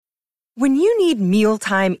When you need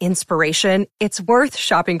mealtime inspiration, it's worth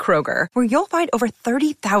shopping Kroger, where you'll find over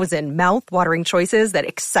 30,000 mouth-watering choices that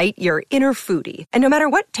excite your inner foodie. And no matter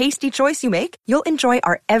what tasty choice you make, you'll enjoy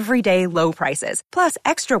our everyday low prices, plus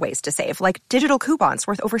extra ways to save, like digital coupons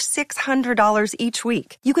worth over $600 each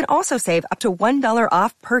week. You can also save up to $1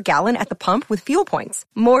 off per gallon at the pump with fuel points.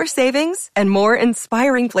 More savings and more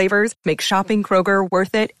inspiring flavors make shopping Kroger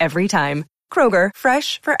worth it every time. Kroger,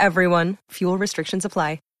 fresh for everyone. Fuel restrictions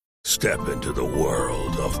apply. Step into the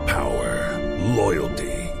world of power,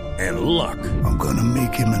 loyalty, and luck. I'm gonna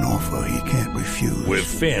make him an offer he can't refuse. With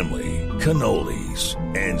family, cannolis,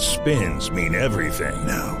 and spins mean everything.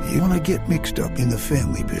 Now, you wanna get mixed up in the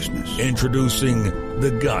family business. Introducing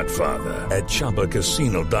The Godfather at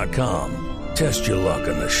ChumbaCasino.com. Test your luck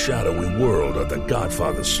in the shadowy world of The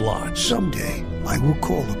Godfather slot. Someday, I will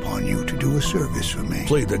call upon you to do a service for me.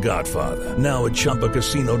 Play The Godfather now at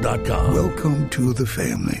ChumbaCasino.com. Welcome to the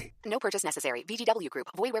family. No purchase necessary. VGW Group.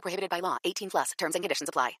 Void where prohibited by law. 18 plus. Terms and conditions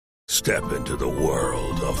apply. Step into the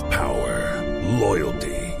world of power,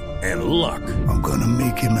 loyalty, and luck. I'm gonna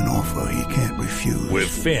make him an offer he can't refuse. With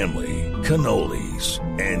family, cannolis,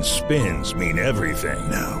 and spins mean everything.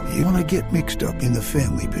 Now, you wanna get mixed up in the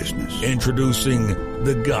family business. Introducing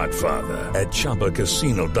The Godfather at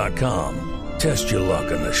ChumbaCasino.com. Test your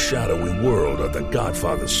luck in the shadowy world of The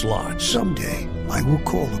Godfather slot. Someday, I will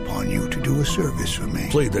call upon you to do a service for me.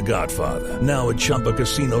 Play The Godfather now at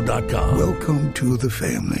ChumbaCasino.com. Welcome to the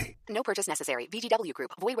family. No purchase necessary. VGW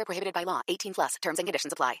Group. Void where prohibited by law. 18 plus. Terms and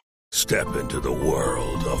conditions apply. Step into the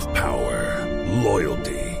world of power,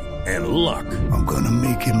 loyalty, and luck. I'm gonna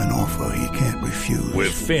make him an offer he can't refuse.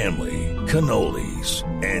 With family, cannolis,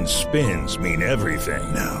 and spins mean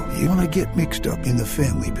everything. Now, you wanna get mixed up in the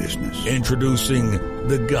family business. Introducing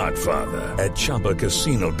The Godfather at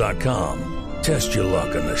ChumbaCasino.com. Test your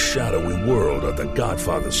luck in the shadowy world of The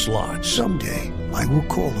Godfather slot. Someday, I will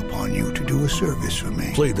call upon you to do a service for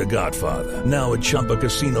me. Play The Godfather now at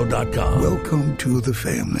ChumbaCasino.com. Welcome to the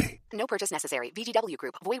family. No purchase necessary. VGW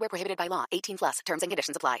Group. Void where prohibited by law. 18 plus. Terms and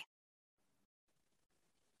conditions apply.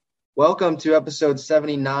 Welcome to episode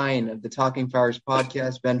 79 of the Talking Flowers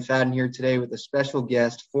podcast. Ben Fadden here today with a special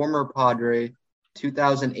guest, former Padre,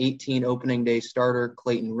 2018 opening day starter,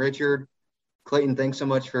 Clayton Richard. Clayton, thanks so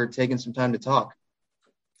much for taking some time to talk.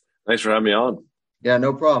 Thanks for having me on. Yeah,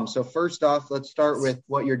 no problem. So first off, let's start with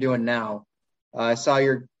what you're doing now. I saw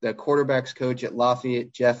you're the quarterbacks coach at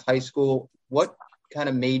Lafayette Jeff High School. What kind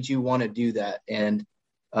of made you want to do that? And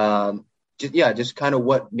just kind of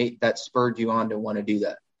what made that spurred you on to want to do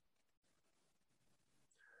that?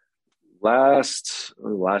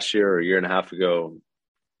 Last year or a year and a half ago,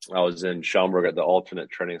 I was in Schaumburg at the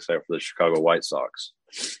alternate training site for the Chicago White Sox.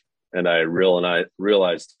 And I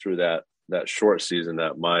realized through that short season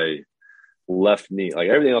that my left knee, like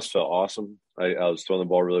everything else felt awesome. I was throwing the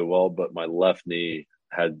ball really well, but my left knee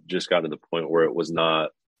had just gotten to the point where it was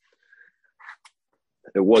not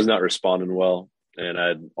responding well. And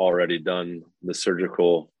I'd already done the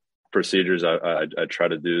surgical procedures. I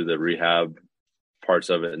tried to do the rehab parts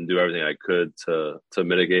of it and do everything I could to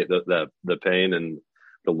mitigate the pain and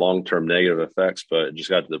the long-term negative effects, but it just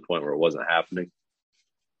got to the point where it wasn't happening.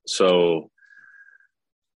 So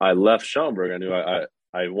I left Schaumburg. I knew I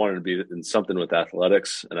wanted to be in something with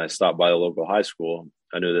athletics, and I stopped by the local high school.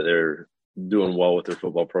 I knew that they're doing well with their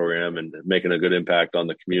football program and making a good impact on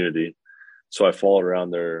the community. So I followed around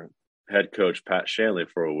their head coach, Pat Shanley,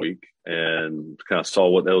 for a week and kind of saw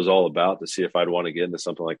what that was all about to see if I'd want to get into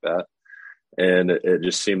something like that. And it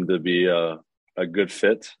just seemed to be a good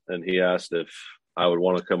fit. And he asked if I would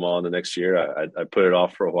want to come on the next year. I put it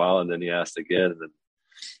off for a while, and then he asked again, and then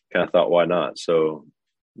kind of thought, why not? So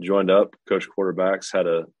joined up, coached quarterbacks, had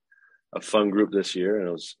a fun group this year. And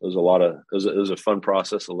it was a fun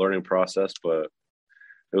process, a learning process, but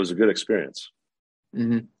it was a good experience.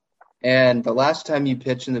 Mm-hmm. And the last time you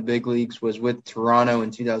pitched in the big leagues was with Toronto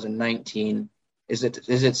in 2019. Is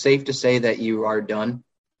it safe to say that you are done?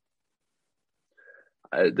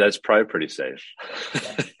 That's probably pretty safe.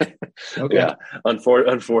 Okay. Yeah,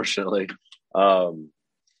 unfortunately.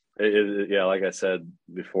 Like I said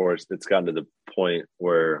before, it's gotten to the point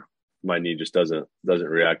where my knee just doesn't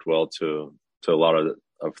react well to a lot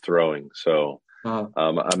of throwing. So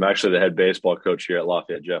I'm actually the head baseball coach here at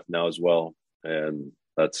Lafayette Jeff now as well, and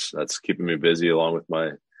that's keeping me busy along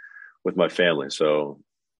with my family. So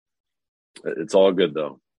it's all good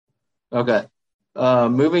though. Okay.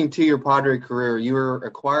 Moving to your Padre career, you were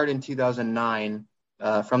acquired in 2009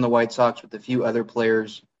 from the White Sox with a few other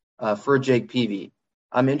players for Jake Peavy.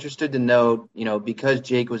 I'm interested to know, because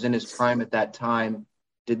Jake was in his prime at that time,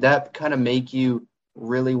 did that kind of make you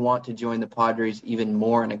really want to join the Padres even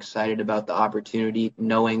more and excited about the opportunity,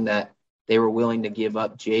 knowing that they were willing to give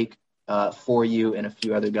up Jake for you and a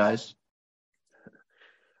few other guys?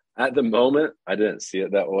 At the moment, I didn't see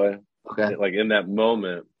it that way. Okay. Like in that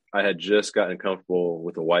moment, I had just gotten comfortable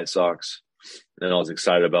with the White Sox, and I was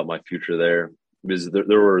excited about my future there because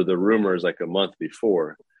there were the rumors like a month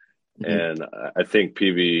before, and I think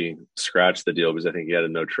PV scratched the deal because I think he had a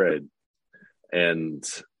no trade, and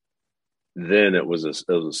then it was a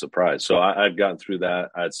surprise. So I'd gotten through that.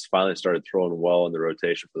 I'd finally started throwing well in the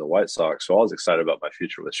rotation for the White Sox, so I was excited about my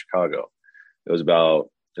future with Chicago. It was about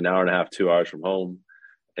an hour and a half, 2 hours from home,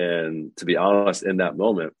 and to be honest, in that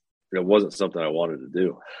moment, it wasn't something I wanted to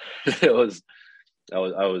do.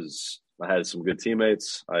 I had some good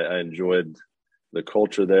teammates. I enjoyed the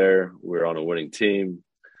culture there. We were on a winning team.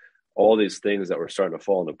 All these things that were starting to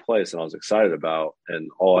fall into place, and I was excited about. And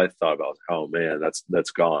all I thought about was, oh man,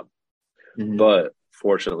 that's gone. Mm-hmm. But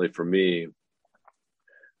fortunately for me,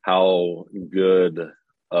 how good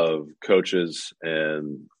of coaches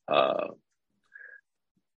and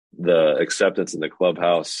the acceptance in the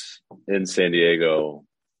clubhouse in San Diego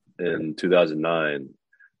in 2009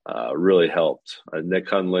 really helped. Nick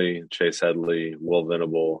Hundley, Chase Headley, Will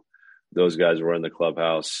Venable, those guys were in the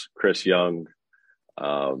clubhouse. Chris Young,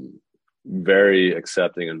 very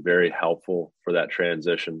accepting and very helpful for that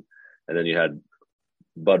transition. And then you had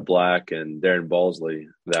Bud Black and Darren Balsley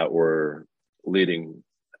that were leading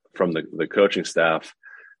from the coaching staff,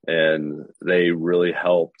 and they really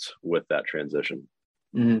helped with that transition.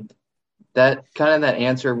 Mm-hmm. That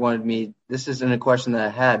answer wanted me. This isn't a question that I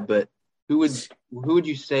had, but who would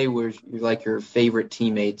you say was like your favorite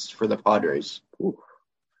teammates for the Padres? Ooh.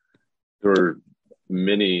 There were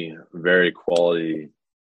many very quality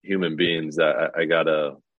human beings that I got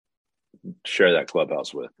to share that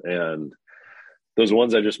clubhouse with, and those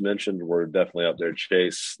ones I just mentioned were definitely up there.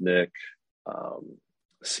 Chase, Nick,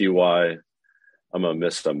 CY. I'm going to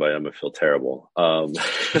miss somebody. I'm going to feel terrible. I'm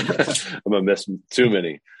going to miss too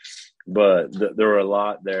many. But there were a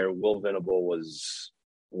lot there. Will Venable was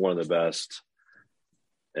one of the best.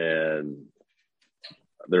 And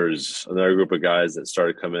there's another group of guys that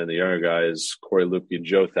started coming in, the younger guys. Corey Lupke,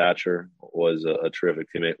 Joe Thatcher was a terrific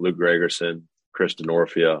teammate. Luke Gregerson, Chris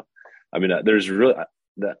Denorfia. I mean, there's really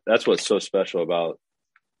that's what's so special about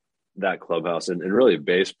that clubhouse and really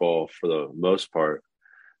baseball for the most part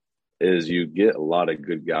is you get a lot of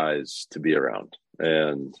good guys to be around.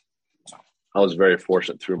 And I was very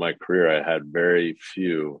fortunate through my career. I had very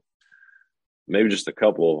few, maybe just a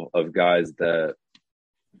couple of guys that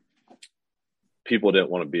people didn't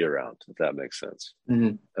want to be around, if that makes sense.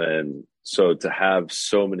 Mm-hmm. And so to have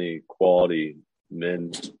so many quality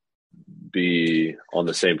men be on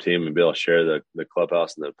the same team and be able to share the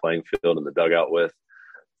clubhouse and the playing field and the dugout with,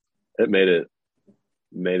 it made it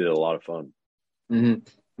a lot of fun. Mm-hmm.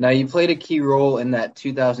 Now, you played a key role in that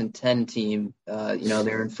 2010 team.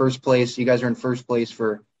 They're in first place. You guys are in first place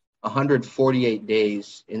for 148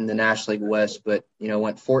 days in the National League West, but,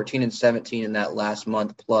 went 14-17 in that last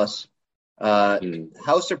month plus.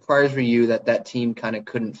 How surprised were you that team kind of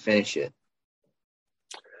couldn't finish it?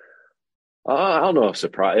 I don't know if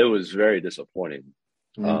surprised. It was very disappointing.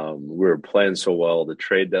 Mm-hmm. We were playing so well. The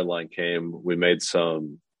trade deadline came. We made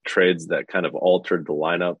some trades that kind of altered the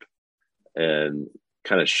lineup and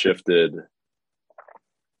kind of shifted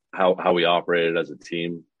how we operated as a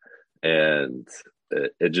team. And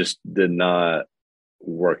it just did not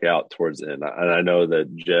work out towards the end. And I know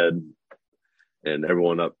that Jed and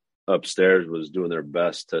everyone upstairs was doing their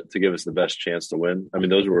best to give us the best chance to win. I mean,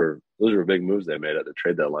 those were big moves they made at the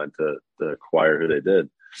trade deadline to acquire who they did.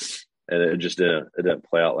 And it just didn't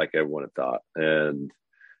play out like everyone had thought. And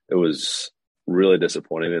it was really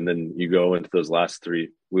disappointing. And then you go into those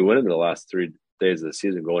we went into the last 3 days of the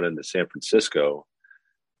season going into San Francisco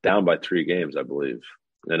down by 3 games, I believe.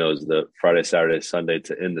 And it was the Friday, Saturday, Sunday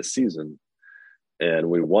to end the season. And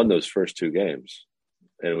we won those first 2 games.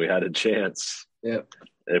 And we had a chance. Yep.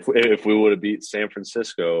 If we would have beat San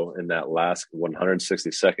Francisco in that last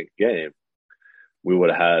 162nd game, we would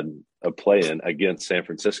have had a play-in against San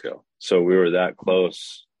Francisco. So we were that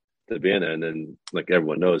close to being in. And like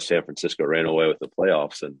everyone knows, San Francisco ran away with the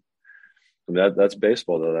playoffs. And that's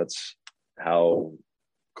baseball, though. That's how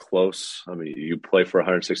close. I mean, you play for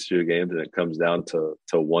 162 games, and it comes down to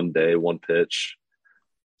one day, one pitch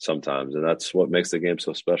sometimes. And that's what makes the game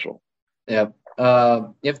so special. Yeah.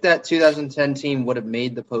 If that 2010 team would have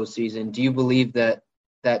made the postseason, do you believe that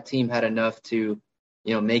team had enough to,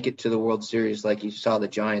 make it to the World Series like you saw the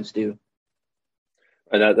Giants do?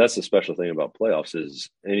 And that's the special thing about playoffs is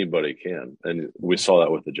anybody can. And we saw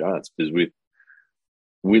that with the Giants because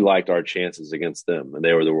we liked our chances against them, and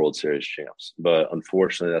they were the World Series champs. But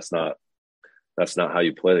unfortunately, that's not how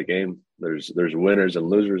you play the game. There's winners and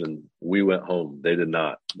losers, and we went home. They did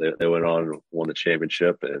not. They went on and won the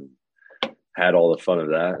championship and had all the fun of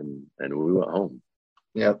that, and we went home.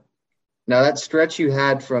 Yep. Now that stretch you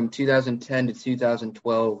had from 2010 to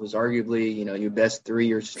 2012 was arguably, your best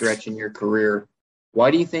 3-year stretch in your career.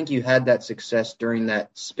 Why do you think you had that success during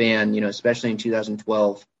that span, especially in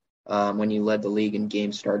 2012 when you led the league and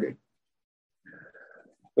games started?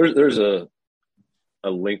 There's a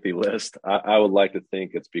lengthy list. I would like to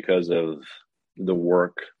think it's because of the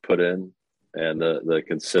work put in and the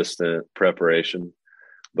consistent preparation.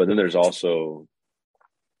 But then there's also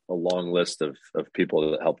a long list of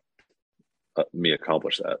people that helped me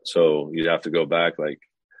accomplish that. So you'd have to go back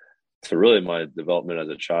to really my development as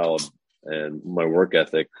a child, and my work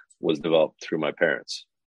ethic was developed through my parents.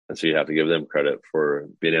 And so you have to give them credit for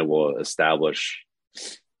being able to establish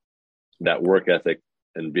that work ethic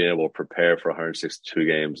and being able to prepare for 162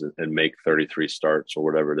 games and make 33 starts or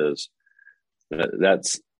whatever it is. That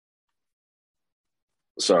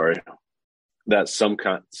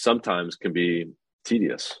sometimes can be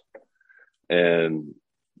tedious, and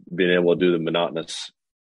being able to do the monotonous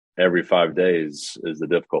every 5 days is the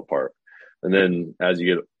difficult part. And then as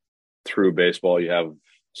you get through baseball, you have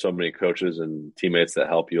so many coaches and teammates that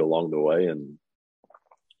help you along the way. And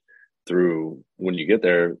through when you get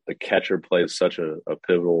there, the catcher plays such a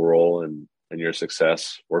pivotal role in your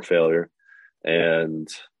success or failure. And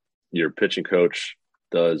your pitching coach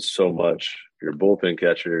does so much, your bullpen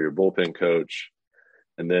catcher, your bullpen coach,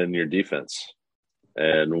 and then your defense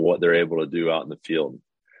and what they're able to do out in the field.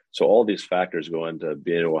 So all these factors go into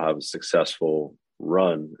being able to have a successful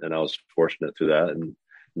run, and I was fortunate through that. And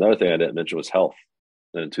another thing I didn't mention was health.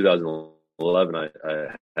 And in 2011, I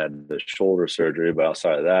had the shoulder surgery, but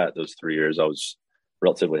outside of that, those 3 years, I was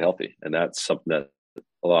relatively healthy. And that's something that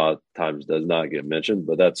a lot of times does not get mentioned,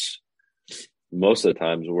 but that's most of the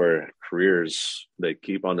times where careers, they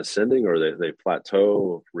keep on ascending or they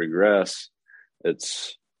plateau, regress.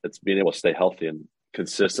 It's being able to stay healthy and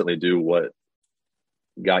consistently do what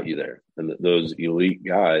got you there. And those elite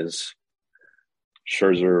guys,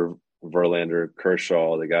 Scherzer, Verlander,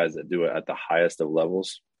 Kershaw, the guys that do it at the highest of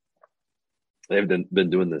levels, they've been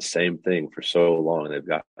doing the same thing for so long. They've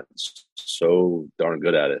gotten so darn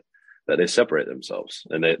good at it that they separate themselves,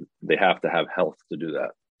 and they have to have health to do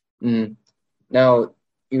that. Mm. Now,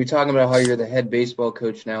 you were talking about how you're the head baseball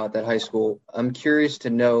coach now at that high school. I'm curious to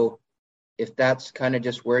know if that's kind of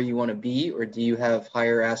just where you want to be, or do you have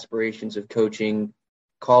higher aspirations of coaching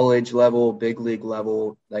college level, big league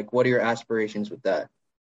level? What are your aspirations with that?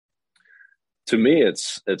 To me,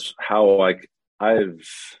 it's how I've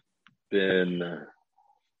been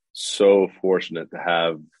so fortunate to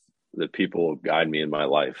have the people guide me in my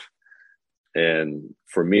life. And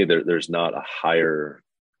for me, there's not a higher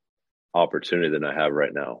opportunity than I have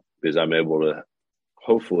right now, because I'm able to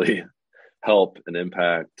hopefully help and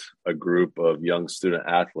impact a group of young student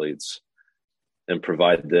athletes and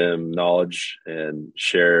provide them knowledge and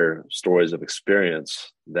share stories of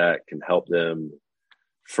experience that can help them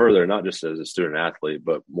further, not just as a student athlete,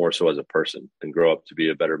 but more so as a person, and grow up to be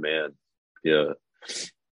a better man,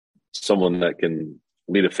 someone that can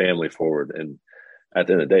lead a family forward, and at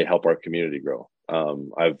the end of the day, help our community grow.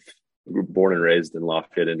 I've born and raised in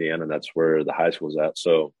Lafayette, Indiana, and that's where the high school is at.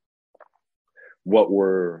 So what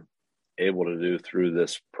we're able to do through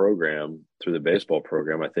this program, through the baseball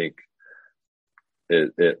program, I think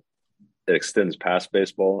it extends past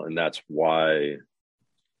baseball, and that's why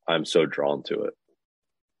I'm so drawn to it.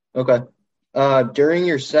 Okay. During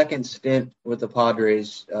your second stint with the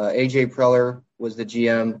Padres, AJ Preller was the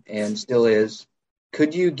GM and still is.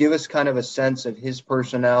 Could you give us kind of a sense of his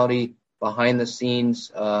personality behind the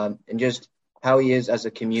scenes, and just how he is as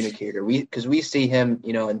a communicator? Because we see him,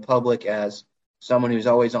 in public as someone who's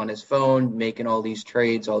always on his phone, making all these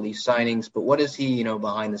trades, all these signings. But what is he,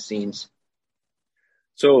 behind the scenes?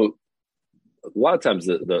 So a lot of times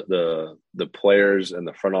the players and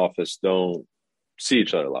the front office don't see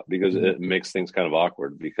each other a lot, because it makes things kind of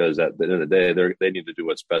awkward, because at the end of the day, they need to do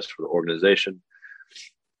what's best for the organization.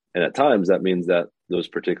 And at times that means that those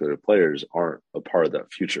particular players aren't a part of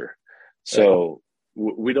that future. So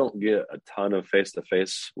we don't get a ton of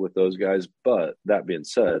face-to-face with those guys. But that being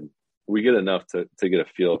said, we get enough to get a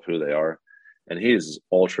feel of who they are. And he's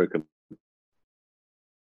ultra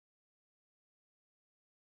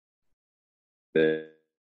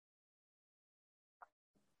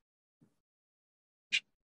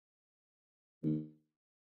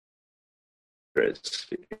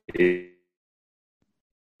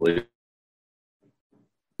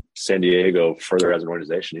San Diego further as an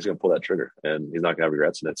organization, he's going to pull that trigger, and he's not going to have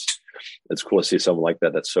regrets. And it's cool to see someone like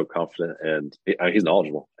that that's so confident, and he's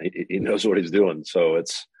knowledgeable. He knows what he's doing. So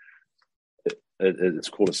it's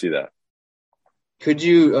cool to see that. Could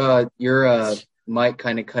you your mic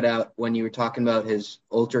kind of cut out when you were talking about his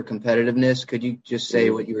ultra competitiveness? Could you just say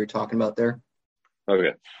what you were talking about there?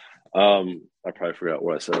 Okay. I probably forgot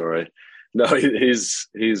what I said already. No,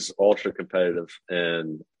 he's ultra competitive,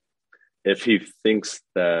 and if he thinks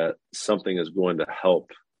that something is going to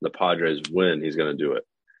help the Padres win, he's going to do it.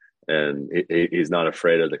 And he's not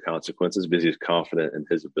afraid of the consequences because he's confident in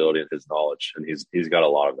his ability and his knowledge, and he's got a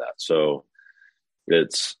lot of that. So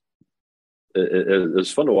it's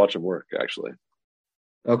fun to watch him work, actually.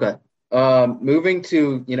 Okay. Moving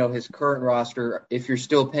to, his current roster, if you're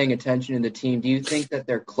still paying attention in the team, do you think that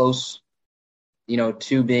they're close,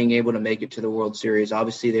 to being able to make it to the World Series?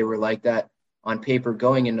 Obviously, they were like that on paper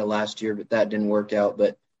going into last year, but that didn't work out.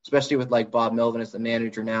 But especially with like Bob Melvin as the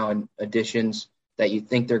manager now and additions that you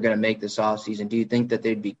think they're going to make this offseason, do you think that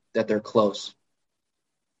they're close?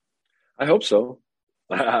 I hope so.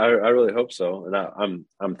 I really hope so. And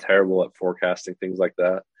I'm terrible at forecasting things like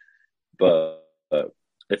that. But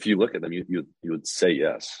if you look at them, you would say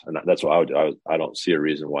yes. And that's what I would do. I don't see a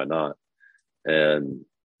reason why not. And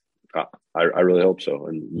I really hope so.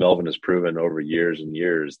 And Melvin has proven over years and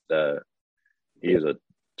years that he is a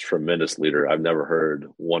tremendous leader. I've never heard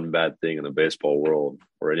one bad thing in the baseball world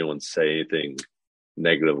or anyone say anything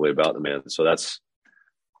negatively about the man. So that's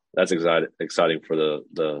exciting for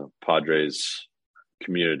the Padres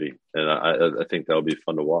community, and I think that'll be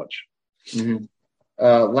fun to watch. Mm-hmm.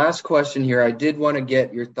 Last question here. I did want to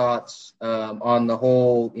get your thoughts on the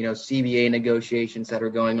whole, CBA negotiations that are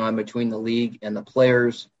going on between the league and the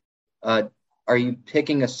players. Are you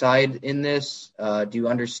picking a side in this? Do you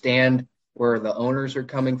understand where the owners are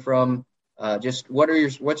coming from? Just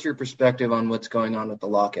what's your perspective on what's going on with the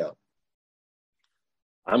lockout?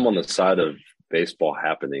 I'm on the side of baseball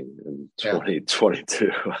happening in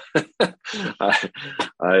 2022.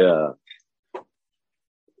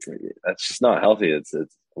 That's just not healthy.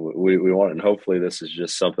 We want it, and hopefully this is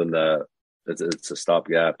just something that it's a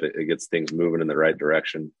stopgap. It gets things moving in the right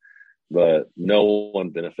direction, but no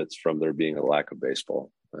one benefits from there being a lack of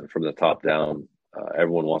baseball. From the top down,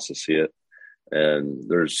 everyone wants to see it, and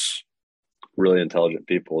there's really intelligent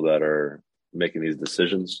people that are making these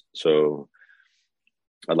decisions. So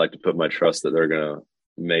I'd like to put my trust that they're going to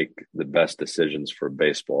make the best decisions for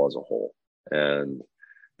baseball as a whole. And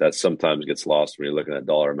that sometimes gets lost when you're looking at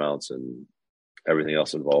dollar amounts and everything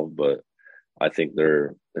else involved. But I think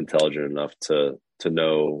they're intelligent enough to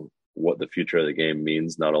know what the future of the game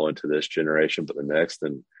means, not only to this generation, but the next.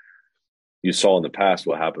 And you saw in the past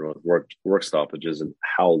what happened with work stoppages and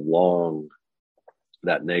how long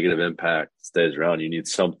that negative impact stays around. You need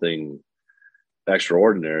something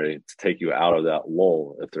extraordinary to take you out of that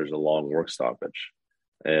lull if there's a long work stoppage.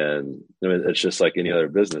 And it's just like any other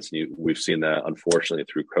business. We've seen that, unfortunately,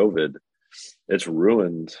 through COVID. It's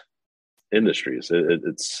ruined industries.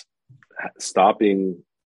 It's stopping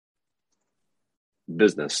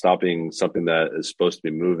business, stopping something that is supposed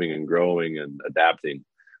to be moving and growing and adapting.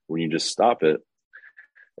 When you just stop it,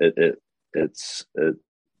 it's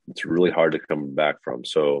really hard to come back from.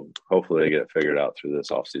 So hopefully they get it figured out through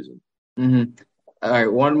this offseason. Mm-hmm. All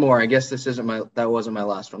right, one more. I guess that wasn't my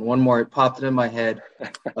last one. One more. It popped in my head.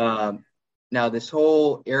 Now, this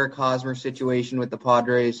whole Eric Hosmer situation with the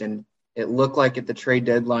Padres, and it looked like at the trade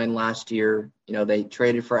deadline last year, they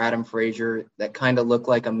traded for Adam Frazier. That kind of looked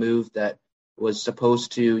like a move that was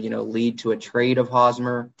supposed to, lead to a trade of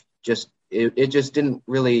Hosmer. It just didn't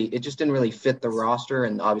really fit the roster,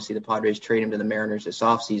 and obviously the Padres trade him to the Mariners this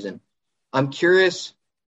offseason. I'm curious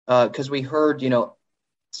because we heard,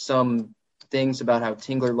 some things about how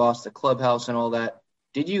Tingler lost the clubhouse and all that.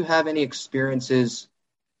 Did you have any experiences,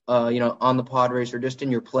 on the Padres or just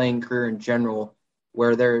in your playing career in general,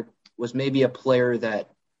 where there was maybe a player that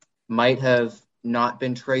might have not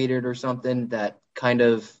been traded or something that kind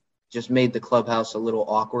of just made the clubhouse a little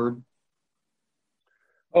awkward?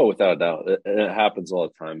 Oh, without a doubt. It happens all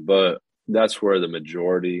the time, but that's where the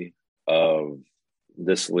majority of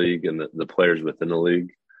this league and the players within the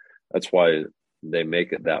league, that's why they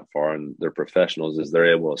make it that far, and they're professionals, is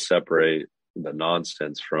they're able to separate the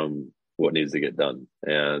nonsense from what needs to get done.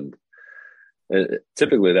 And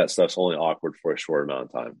typically that stuff's only awkward for a short amount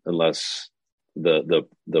of time, unless the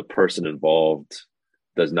person involved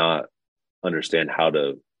does not understand how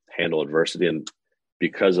to handle adversity. And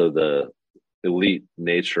because of the elite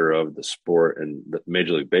nature of the sport and the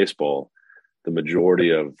Major League Baseball, the majority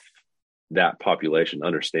of that population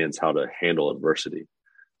understands how to handle adversity.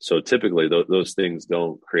 So typically those things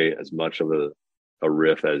don't create as much of a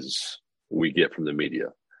riff as we get from the media.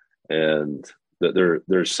 And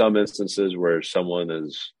there's some instances where someone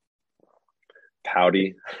is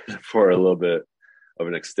pouty for a little bit of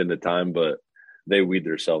an extended time, but they weed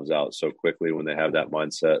themselves out so quickly when they have that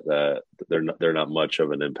mindset that they're not much of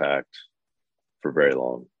an impact for very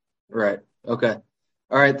long. Right. Okay.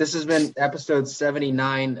 All right. This has been episode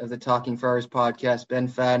 79 of the Talking Friars podcast. Ben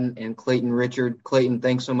Fadden and Clayton Richard. Clayton,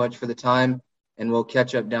 thanks so much for the time, and we'll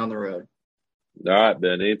catch up down the road. All right,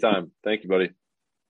 Ben. Anytime. Thank you, buddy.